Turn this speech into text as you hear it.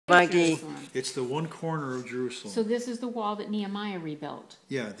Jerusalem. It's the one corner of Jerusalem. So this is the wall that Nehemiah rebuilt.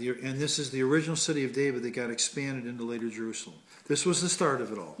 Yeah, and this is the original city of David that got expanded into later Jerusalem. This was the start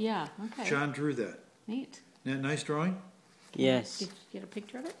of it all. Yeah, okay. John drew that. Neat. Isn't that a nice drawing? Yes. Did you get a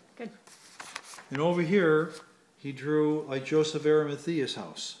picture of it? Good. And over here, he drew like Joseph Arimathea's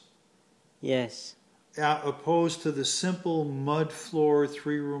house. Yes. Opposed to the simple mud floor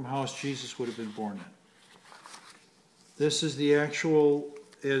 3-room house Jesus would have been born in. This is the actual,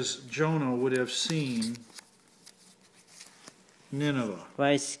 as Jonah would have seen Nineveh.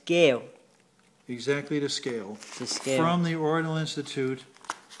 By scale. Exactly to scale. To scale. From the Oriental Institute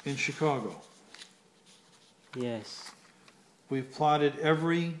in Chicago. Yes. We've plotted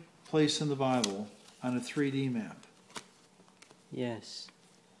every place in the Bible on a 3D map. Yes.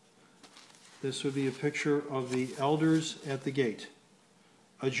 This would be a picture of the elders at the gate,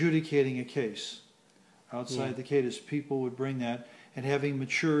 adjudicating a case. Outside the gate, as people would bring that, and having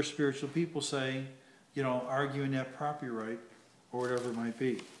mature spiritual people saying, you know, arguing that property right, or whatever it might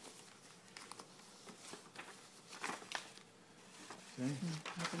be. Okay.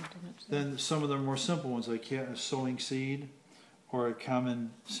 Then some of the more simple ones, like a sowing seed, or a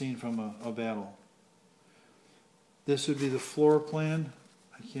common scene from a battle. This would be the floor plan.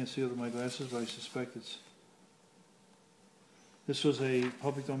 I can't see with my glasses, but I suspect it's... This was a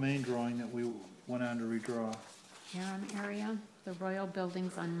public domain drawing that we went on to redraw. Aram area, the royal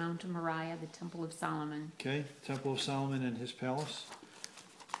buildings on Mount Moriah, the Temple of Solomon. Okay, Temple of Solomon and his palace.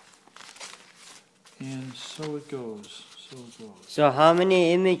 And so it goes, so it goes. So how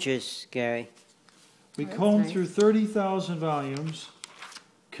many images, Gary? We combed through 30,000 volumes,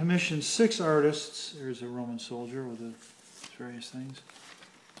 commissioned 6 artists. There's a Roman soldier with the various things.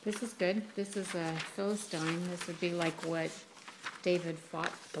 This is good. This is a Philistine. This would be like what David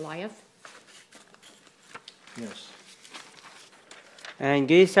fought Goliath. Yes. And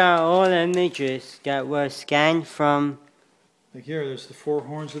these are all images that were scanned from... Like here, there's the 4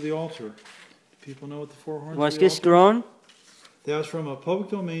 horns of the altar. Do people know what the 4 horns Was of the this altar? drawn? That was from a public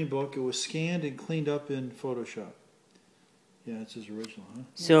domain book. It was scanned and cleaned up in Photoshop. Yeah, it's his original, huh?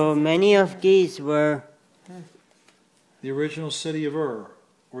 So many of these were... The original city of Ur,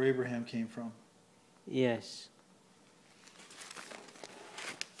 where Abraham came from. Yes.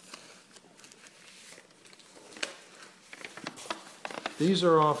 These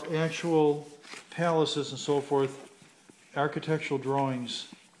are off actual palaces and so forth, architectural drawings,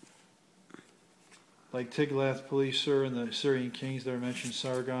 like Tiglath-Pileser and the Syrian kings that are mentioned,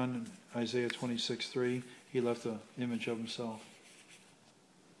 Sargon, and Isaiah 26:3. He left an image of himself.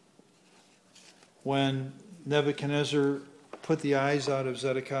 When Nebuchadnezzar put the eyes out of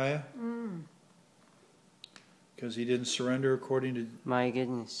Zedekiah, because he didn't surrender according to My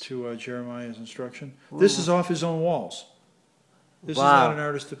goodness. Jeremiah's instruction. Wow. This is off his own walls. This is not an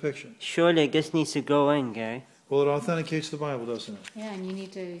artist's depiction. Surely this needs to go in, Gary. Well, it authenticates the Bible, doesn't it? Yeah, and you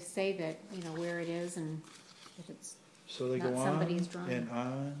need to say that, you know, where it is and if it's So they not go on somebody's drawing. and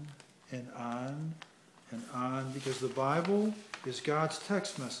on and on and on, because the Bible is God's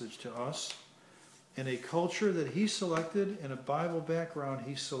text message to us in a culture that He selected, in a Bible background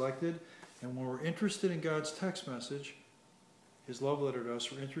He selected. And when we're interested in God's text message, His love letter to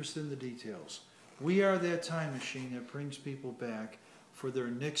us, we're interested in the details. We are that time machine that brings people back for their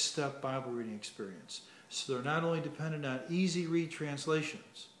next step Bible reading experience. So they're not only dependent on easy read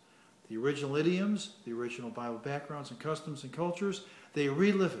translations, the original idioms, the original Bible backgrounds and customs and cultures, they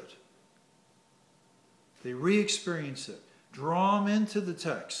relive it. They re-experience it. Draw them into the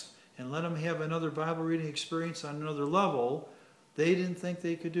text and let them have another Bible reading experience on another level they didn't think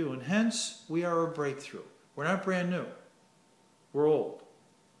they could do. And hence, we are a breakthrough. We're not brand new. We're old.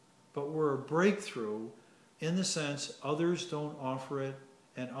 But we're a breakthrough in the sense others don't offer it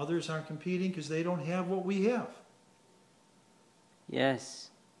and others aren't competing because they don't have what we have.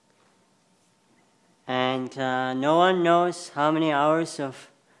 Yes. And no one knows how many hours of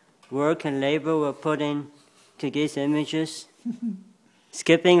work and labor were put in to these images.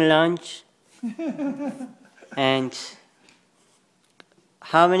 Skipping lunch. And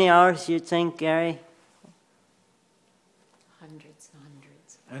how many hours do you think, Gary? Hundreds and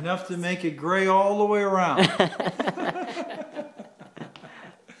hundreds. Enough to make it gray all the way around.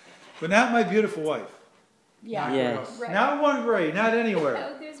 But not my beautiful wife. Yeah. Yes. Right. Not one gray, not anywhere.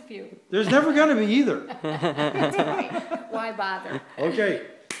 No, there's a few. There's never going to be either. That's right. Why bother? Okay.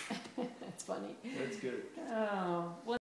 That's funny. That's good. Oh. Well,